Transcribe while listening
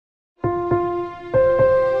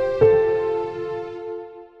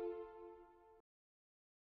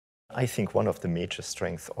I think one of the major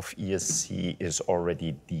strengths of ESC is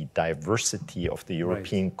already the diversity of the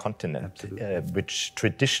European continent, which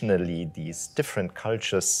traditionally these different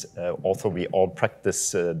cultures, although we all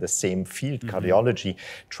practice the same field, cardiology,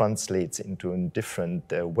 translates into a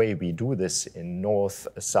different way. We do this in North,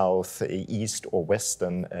 South, East or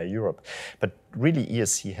Western Europe. But really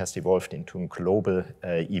ESC has evolved into a global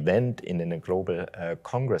event in a global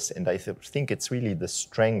Congress. And I think it's really the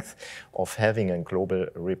strength of having a global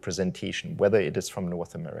representation, whether it is from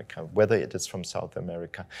North America, whether it is from South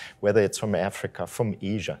America, whether it's from Africa, from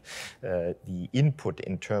Asia. The input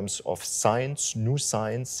in terms of science, new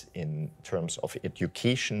science, in terms of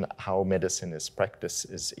education, how medicine is practiced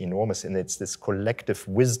is enormous. And it's this collective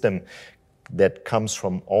wisdom that comes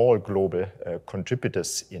from all global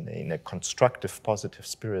contributors in a constructive, positive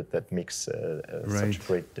spirit that makes such a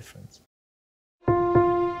great difference.